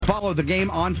Follow the game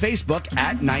on Facebook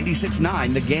at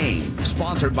 96.9 The Game.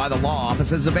 Sponsored by the law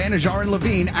offices of Anajar and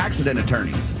Levine Accident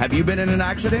Attorneys. Have you been in an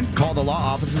accident? Call the law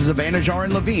offices of Anajar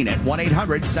and Levine at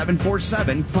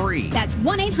 1-800-747-FREE. That's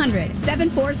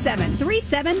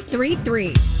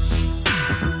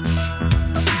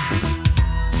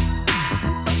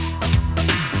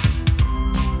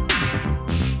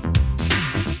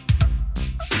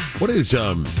What is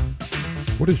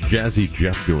Jazzy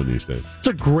Jeff doing these days? It's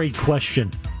a great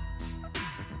question.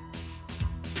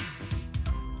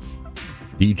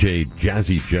 DJ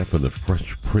Jazzy Jeff and the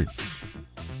Fresh Prince.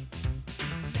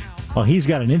 Well, he's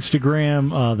got an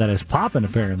Instagram that is popping,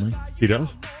 apparently. He does?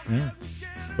 Yeah.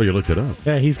 Well, you looked it up.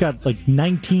 Yeah, he's got like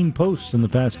 19 posts in the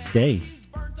past day.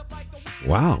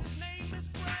 Wow.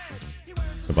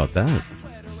 How about that?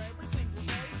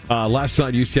 Last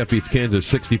night, UCF beats Kansas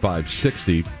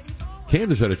 65-60.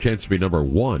 Kansas had a chance to be number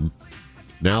one.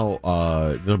 Now,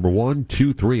 number 1,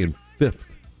 2, 3, and 5th.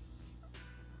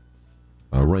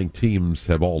 Ranked teams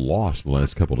have all lost in the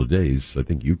last couple of days. I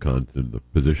think UConn's in the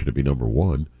position to be number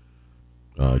 1.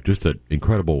 Just an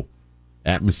incredible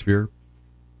atmosphere.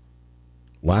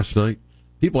 Last night,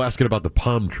 people asking about the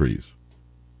palm trees.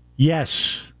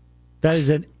 Yes, that is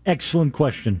an excellent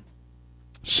question.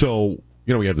 So,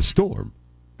 we had the storm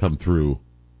come through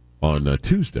on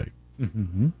Tuesday.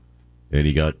 Mm-hmm. And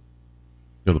you got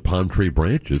the palm tree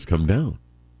branches come down.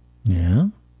 Yeah.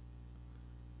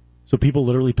 So people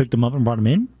literally picked them up and brought them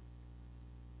in?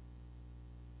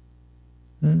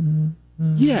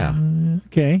 Yeah.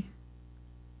 Okay.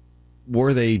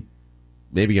 Were they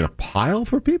maybe in a pile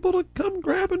for people to come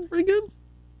grab and bring in?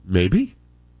 Maybe.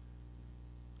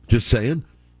 Just saying.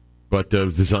 But it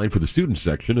was designed for the student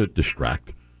section to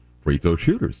distract free throw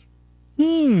shooters.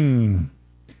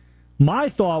 My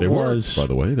thought was... By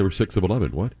the way, there were 6 of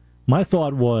 11. What? My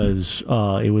thought was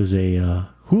it was a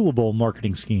Hula Bowl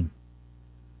marketing scheme.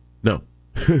 No.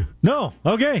 No?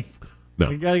 Okay. No.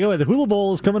 We got to go. The Hula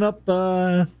Bowl is coming up.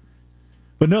 But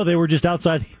no, they were just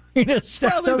outside the arena.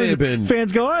 Well, they may have been.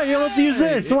 Fans go, oh, yeah, let's use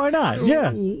this. Why not? Yeah.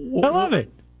 I love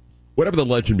it. Whatever the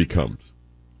legend becomes.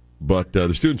 But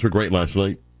the students were great last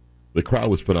night. The crowd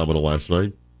was phenomenal last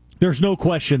night. There's no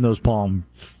question those palm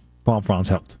fronds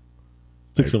helped.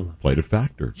 Played a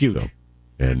factor. Huge. So.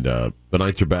 And the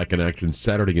Knights are back in action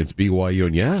Saturday against BYU.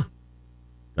 And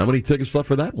how many tickets left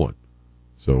for that one?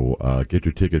 So get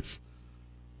your tickets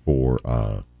for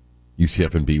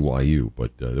UCF and BYU.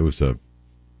 But it was a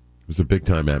big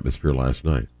time atmosphere last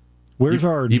night. Where's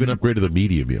our even upgraded the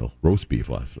media meal, roast beef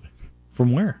last night.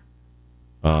 From where?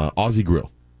 Aussie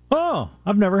Grill. Oh,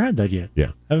 I've never had that yet.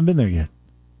 Yeah, haven't been there yet.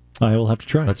 I will have to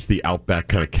try. That's the Outback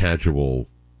kind of casual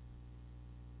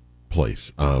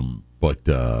place. But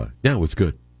it was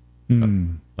good.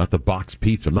 Not the box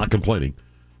pizza. I'm not complaining.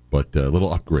 But a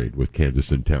little upgrade with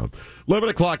Kansas in town. 11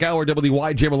 o'clock hour,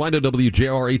 WYJM Orlando,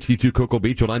 WJR HD2 Cocoa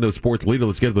Beach, Orlando Sports Leader.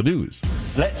 Let's get to the news.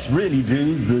 Let's really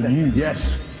do the news.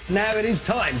 Yes. Now it is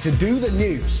time to do the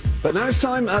news. But now it's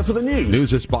time for the news.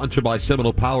 News is sponsored by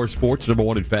Seminole Power Sports,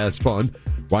 #1 in fast fun.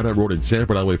 Reinhardt Road in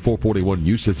Sanford, Highway 441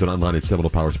 Eustis, and online at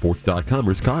SeminolePowersports.com.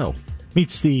 Here's Kyle.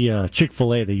 Meets the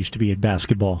Chick-fil-A that used to be at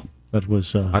basketball. That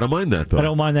was. I don't mind that, though. I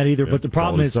don't mind that either, but the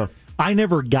problem is I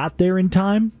never got there in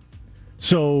time.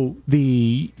 So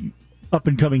the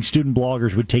up-and-coming student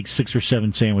bloggers would take 6 or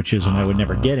 7 sandwiches, and I would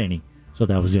never get any. So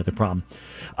that was the other problem.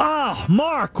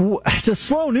 Mark, it's a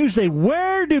slow news day.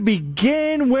 Where to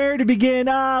begin?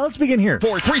 Let's begin here.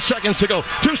 3 seconds to go.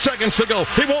 2 seconds to go.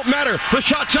 It won't matter. The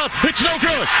shot's up. It's no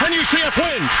good. And UCF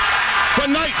wins. The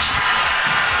Knights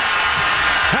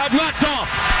have knocked off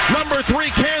number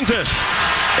 3 Kansas.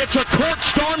 It's a court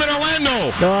storm in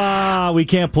Orlando. We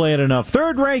can't play it enough.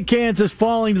 Third-ranked Kansas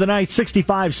falling to the Knights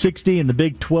 65-60 in the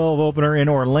Big 12 opener in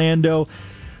Orlando.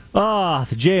 The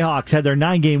Jayhawks had their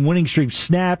 9-game winning streak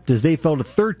snapped as they fell to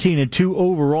 13-2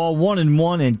 overall,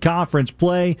 1-1 in conference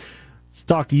play. Let's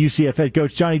talk to UCF head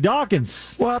coach Johnny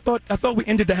Dawkins. Well, I thought we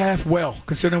ended the half well,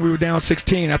 considering we were down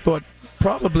 16. I thought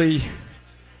we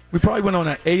probably went on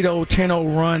an 8-0,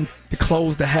 10-0 run to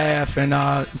close the half and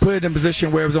put it in a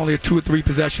position where it was only a 2 or 3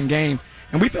 possession game.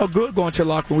 And we felt good going to the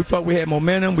locker room. We felt we had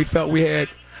momentum. We felt we had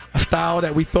a style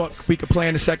that we thought we could play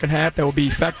in the second half that would be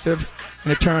effective,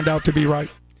 and it turned out to be right.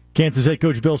 Kansas head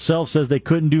coach Bill Self says they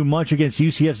couldn't do much against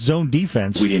UCF's zone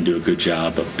defense. We didn't do a good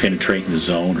job of penetrating the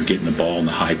zone or getting the ball in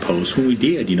the high post. When we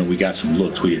did, we got some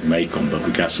looks. We didn't make them, but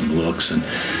we got some looks.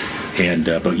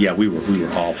 But we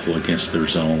were awful against their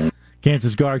zone.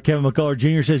 Kansas guard Kevin McCullough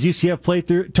Jr. says UCF played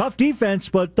through tough defense,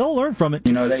 but they'll learn from it.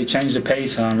 They changed the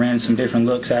pace, ran some different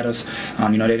looks at us.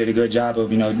 They did a good job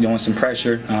of, doing some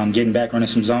pressure, getting back, running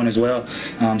some zone as well.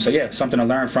 Something to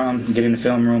learn from, get in the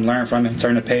film room, learn from it,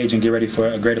 turn the page, and get ready for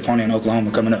a great opponent in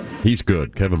Oklahoma coming up. He's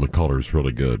good. Kevin McCullough's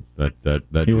really good.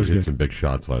 That he was hit good. Some big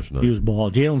shots last night. He was ball.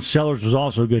 Jalen Sellers was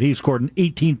also good. He scored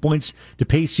 18 points to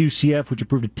pace UCF, which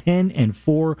improved to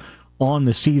 10-4 on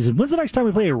the season. When's the next time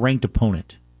we play a ranked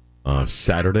opponent?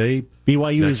 Saturday.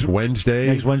 BYU next is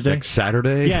Wednesday. Next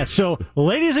Saturday. Yeah, so,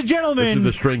 ladies and gentlemen. This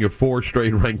is a string of 4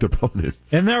 straight ranked opponents.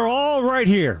 And they're all right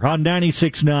here on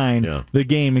 96.9, The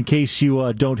Game, in case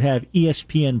you don't have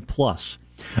ESPN+.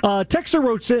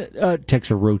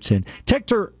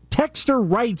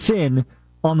 Texter writes in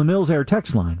on the Mills Air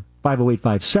text line,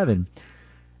 50857.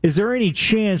 Is there any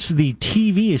chance the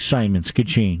TV assignments could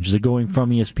change? Is it going from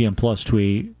ESPN Plus to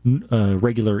a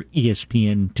regular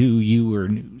ESPN2U or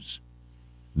News?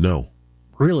 No.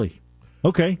 Really?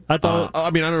 Okay. I thought. I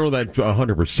don't know that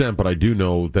 100%, but I do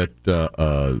know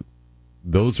that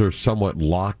those are somewhat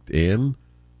locked in.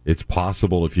 It's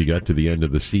possible if you get to the end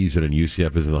of the season and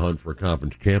UCF is in the hunt for a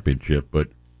conference championship, but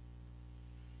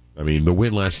the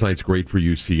win last night's great for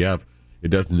UCF. It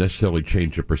doesn't necessarily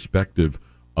change the perspective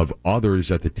of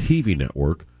others at the TV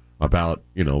network about,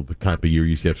 the type of year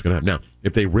UCF's going to have. Now,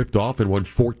 if they ripped off and won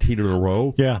 14 in a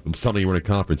row, and suddenly you're in a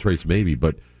conference race, maybe,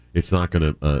 but it's not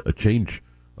going to change.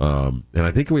 And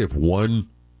I think we have one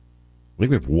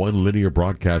linear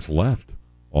broadcast left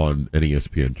on an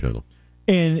ESPN channel.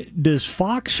 And does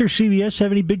Fox or CBS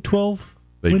have any Big 12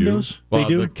 windows? They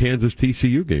do? The Kansas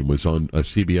TCU game was on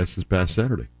CBS this past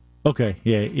Saturday. Okay,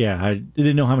 yeah. I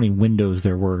didn't know how many windows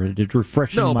there were. It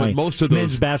refreshed my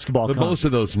men's basketball. But most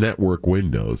of those network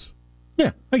windows,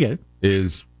 yeah, I get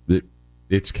it.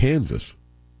 It's Kansas,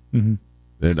 and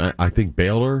I think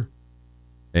Baylor,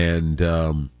 and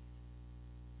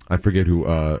I forget who.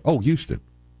 Houston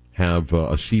have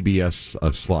a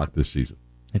CBS slot this season.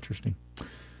 Interesting.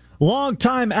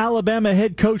 Longtime Alabama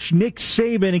head coach Nick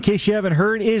Saban, in case you haven't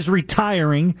heard, is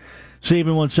retiring.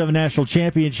 Saban won 7 national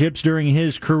championships during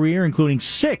his career, including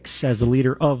 6 as the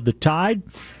leader of the Tide.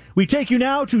 We take you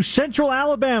now to Central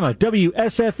Alabama.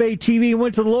 WSFA-TV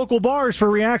went to the local bars for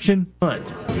reaction.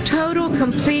 Total,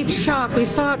 complete shock. We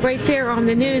saw it right there on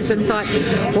the news and thought,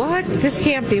 what? This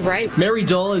can't be right. Mary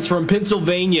Dull is from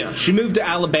Pennsylvania. She moved to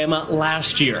Alabama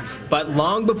last year. But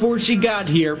long before she got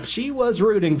here, she was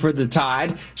rooting for the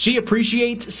Tide. She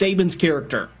appreciates Saban's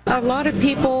character. A lot of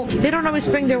people, they don't always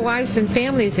bring their wives and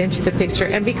families into the picture.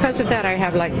 And because of that, I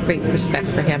have great respect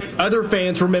for him. Other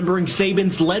fans remembering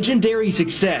Saban's legendary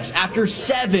success. After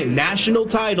 7 national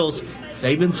titles,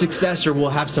 Saban's successor will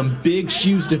have some big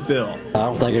shoes to fill. I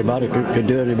don't think anybody could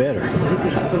do any better.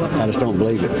 I just don't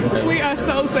believe it. We are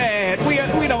so sad.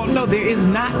 We don't know. There is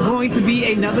not going to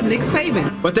be another Nick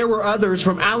Saban. But there were others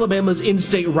from Alabama's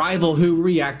in-state rival who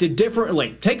reacted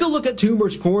differently. Take a look at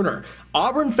Toomer's Corner.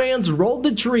 Auburn fans rolled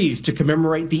the trees to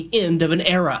commemorate the end of an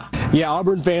era. Yeah,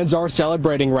 Auburn fans are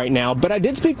celebrating right now, but I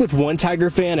did speak with one Tiger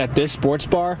fan at this sports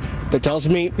bar that tells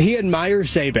me he admires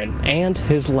Saban and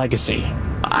his legacy.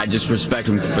 I just respect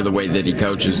him for the way that he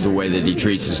coaches, the way that he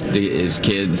treats his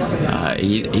kids.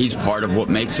 He's part of what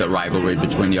makes a rivalry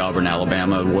between the Auburn and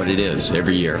Alabama what it is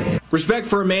every year. Respect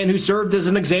for a man who served as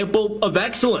an example of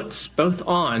excellence, both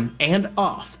on and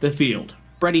off the field.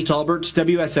 Brady Talbert's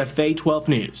WSFA 12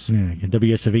 News. Yeah,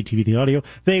 WSFA TV, the audio.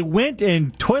 They went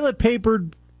and toilet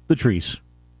papered the trees.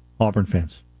 Auburn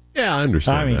fans. Yeah, I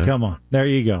understand. that. Come on. There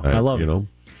you go. I love it.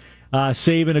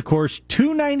 Saban, of course,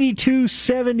 292,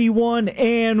 71,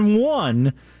 and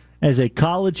 1 as a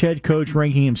college head coach,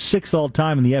 ranking him 6th all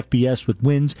time in the FBS with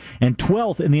wins and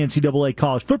 12th in the NCAA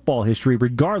college football history,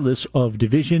 regardless of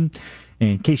division. And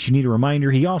in case you need a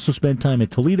reminder, he also spent time at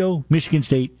Toledo, Michigan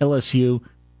State, LSU,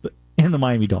 and the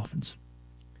Miami Dolphins.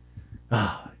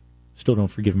 Still don't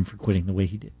forgive him for quitting the way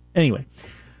he did. Anyway,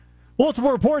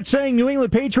 multiple reports saying New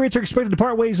England Patriots are expected to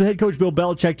part ways with head coach Bill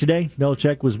Belichick today.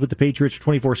 Belichick was with the Patriots for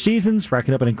 24 seasons,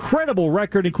 racking up an incredible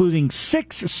record, including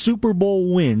 6 Super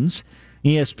Bowl wins.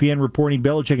 ESPN reporting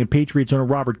Belichick and Patriots owner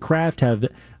Robert Kraft have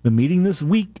the meeting this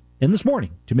week and this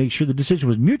morning to make sure the decision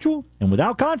was mutual and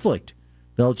without conflict.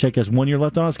 Belichick has 1 year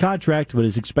left on his contract, but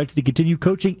is expected to continue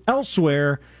coaching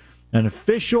elsewhere. An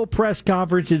official press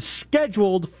conference is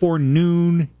scheduled for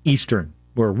noon Eastern,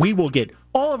 where we will get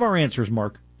all of our answers,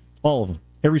 Mark. All of them.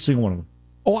 Every single one of them.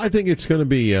 Oh, I think it's going to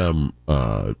be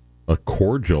a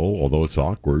cordial, although it's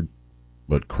awkward,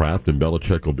 but Kraft and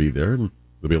Belichick will be there, and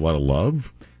there'll be a lot of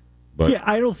love. But, yeah,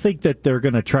 I don't think that they're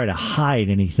going to try to hide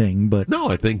anything. But no,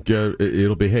 I think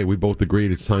it'll be, hey, we both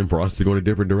agreed it's time for us to go in a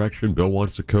different direction. Bill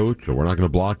wants to coach, or we're not going to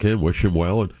block him, wish him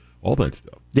well, and all that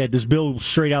stuff. Yeah, does Bill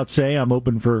straight out say, I'm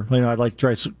open for, I'd like to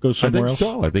try to go somewhere else? I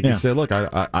think so. I think he said, look,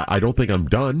 I don't think I'm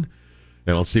done,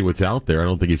 and I'll see what's out there. I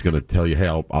don't think he's going to tell you, hey,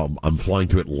 I'm flying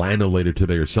to Atlanta later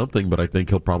today or something, but I think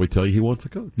he'll probably tell you he wants to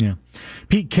coach. Yeah.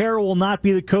 Pete Carroll will not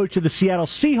be the coach of the Seattle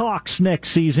Seahawks next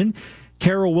season.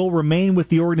 Carroll will remain with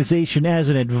the organization as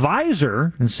an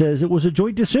advisor and says it was a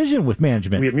joint decision with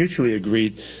management. We have mutually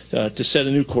agreed to set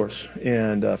a new course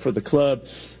and for the club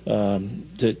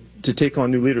to take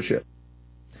on new leadership.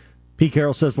 Pete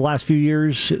Carroll says the last few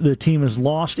years the team has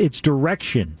lost its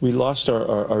direction. We lost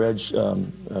our edge,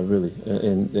 really,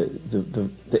 and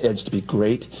the edge to be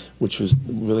great, which was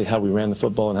really how we ran the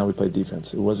football and how we played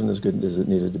defense. It wasn't as good as it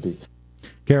needed to be.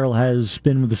 Carroll has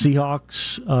been with the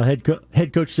Seahawks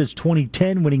head coach since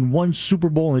 2010, winning 1 Super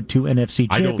Bowl and 2 NFC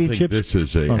championships. I don't think this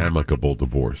is an amicable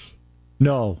divorce.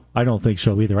 No, I don't think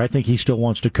so either. I think he still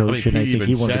wants to coach, and I think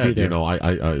he wanted to be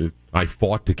there. I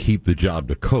fought to keep the job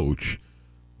to coach,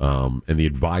 and the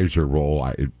advisor role,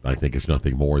 I think is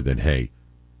nothing more than, hey,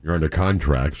 you're under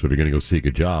contract, so if you're going to go seek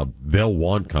a job, they'll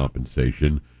want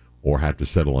compensation or have to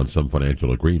settle on some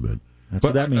financial agreement. That's but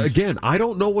what that means. Again, I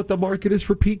don't know what the market is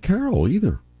for Pete Carroll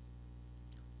either.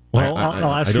 Well,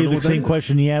 I'll ask you the same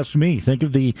question he asked me. Think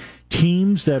of the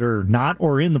teams that are not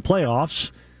or in the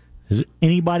playoffs. Does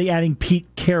anybody adding Pete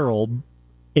Carroll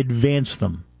advance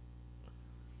them?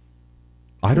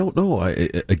 I don't know. I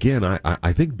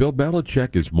think Bill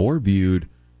Belichick is more viewed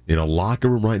in a locker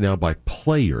room right now by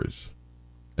players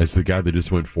as the guy that just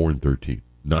went 4-13,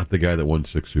 not the guy that won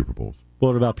 6 Super Bowls.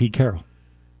 What about Pete Carroll?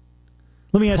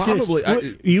 Let me ask you this.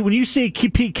 When you say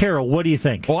Pete Carroll, what do you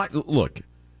think? Well, look,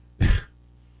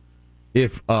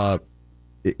 if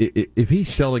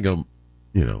he's selling a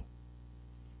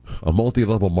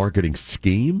multi-level marketing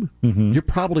scheme, you're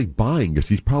probably buying because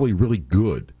he's probably really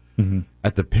good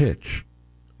at the pitch.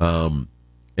 And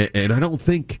I don't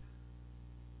think,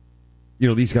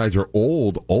 these guys are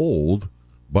old,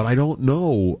 but I don't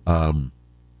know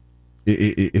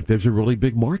if there's a really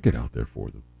big market out there for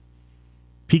them.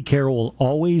 Pete Carroll will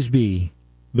always be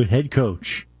the head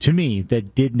coach, to me,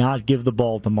 that did not give the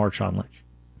ball to Marshawn Lynch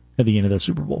at the end of the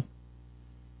Super Bowl.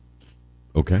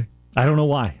 Okay. I don't know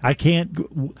why. I can't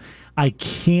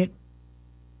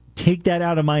take that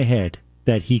out of my head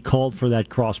that he called for that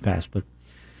cross pass, but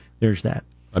there's that.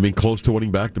 I mean, close to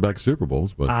winning back-to-back Super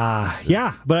Bowls, but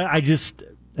yeah, but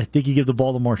I think you give the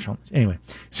ball to Marshawn. Anyway,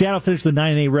 Seattle finished the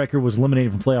 9-8 record, was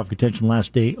eliminated from playoff contention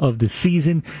last day of the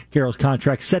season. Carroll's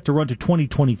contract set to run to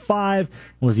 2025 and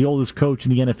was the oldest coach in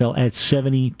the NFL at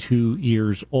 72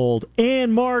 years old.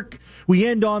 And Mark, we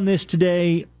end on this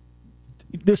today.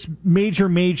 This major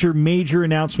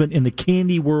announcement in the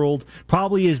candy world,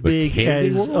 probably as big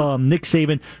as Nick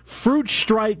Saban. Fruit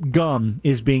Stripe gum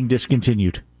is being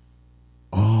discontinued.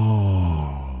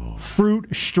 Oh.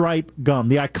 Fruit Stripe gum.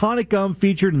 The iconic gum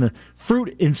featured in the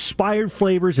fruit-inspired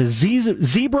flavors, a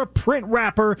zebra print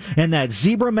wrapper, and that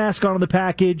zebra mascot on the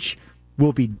package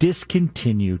will be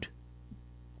discontinued.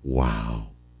 Wow.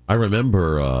 I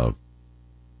remember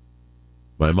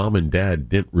my mom and dad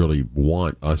didn't really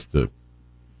want us to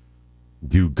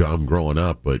do gum growing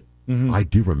up, but I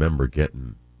do remember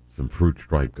getting some Fruit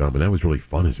Stripe gum, and that was really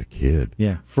fun as a kid.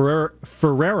 Yeah.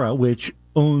 Ferrera, which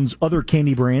owns other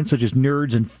candy brands such as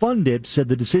Nerds and Fun Dips, said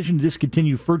the decision to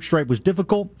discontinue Fruit Stripe was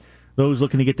difficult. Those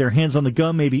looking to get their hands on the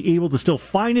gum may be able to still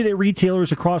find it at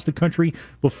retailers across the country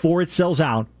before it sells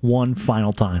out one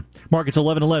final time. Mark, it's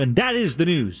 11:11. That is the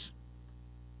news.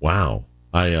 Wow.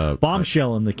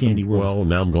 Bombshell in the candy world. Well,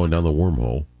 now I'm going down the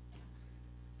wormhole.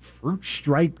 Fruit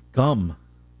Stripe gum.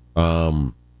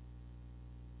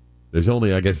 There's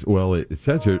only, it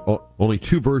says here, only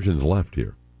 2 versions left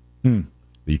here.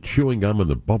 The chewing gum and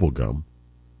the bubble gum.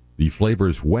 The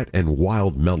flavors wet and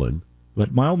wild melon.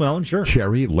 Wet mild melon, sure.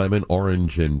 Cherry, lemon,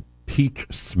 orange, and peach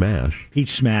smash.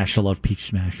 Peach smash, I love peach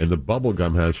smash. And the bubble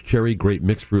gum has cherry, grape,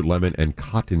 mixed fruit, lemon, and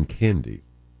cotton candy.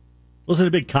 Wasn't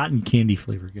a big cotton candy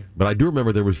flavor guy. But I do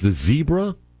remember there was the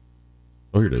zebra.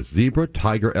 Oh, here it is. Zebra,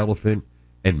 tiger, elephant,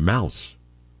 and mouse.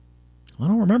 I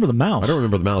don't remember the mouse. I don't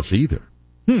remember the mouse either.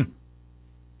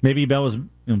 Maybe that was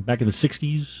back in the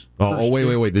 60s.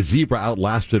 Wait. The zebra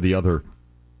outlasted the other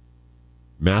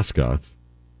mascots.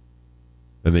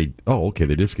 And they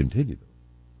discontinued them.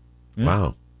 Yeah.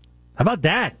 Wow. How about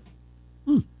that?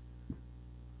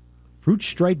 Fruit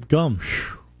Stripe gum.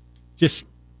 Just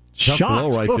tough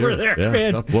shocked blow right over there,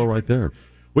 man. Tough blow right there.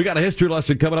 We got a history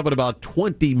lesson coming up in about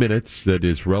 20 minutes that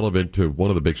is relevant to one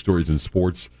of the big stories in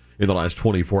sports in the last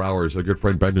 24 hours. Our good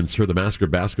friend Brendan Sir, the master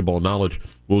of basketball knowledge,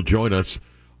 will join us.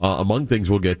 Among things,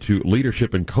 we'll get to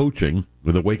leadership and coaching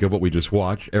in the wake of what we just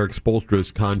watched, Eric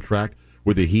Spoelstra's contract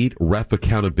with the Heat, ref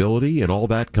accountability, and all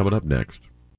that coming up next.